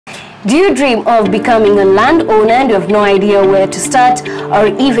Do you dream of becoming a landowner and you have no idea where to start, or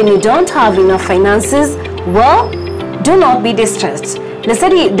even you don't have enough finances? Well, do not be distressed.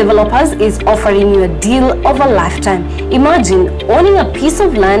 Lesedi Developers is offering you a deal of a lifetime. Imagine owning a piece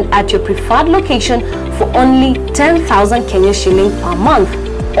of land at your preferred location for only 10,000 Kenya shilling per month.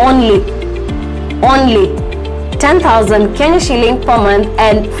 Only 10,000 Kenya shilling per month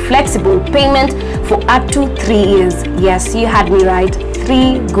and flexible payment for up to 3 years. Yes, you had me right.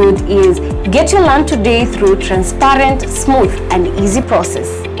 3 good years. Get your land today through transparent, smooth and easy process.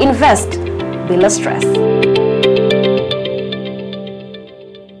 Invest below stress.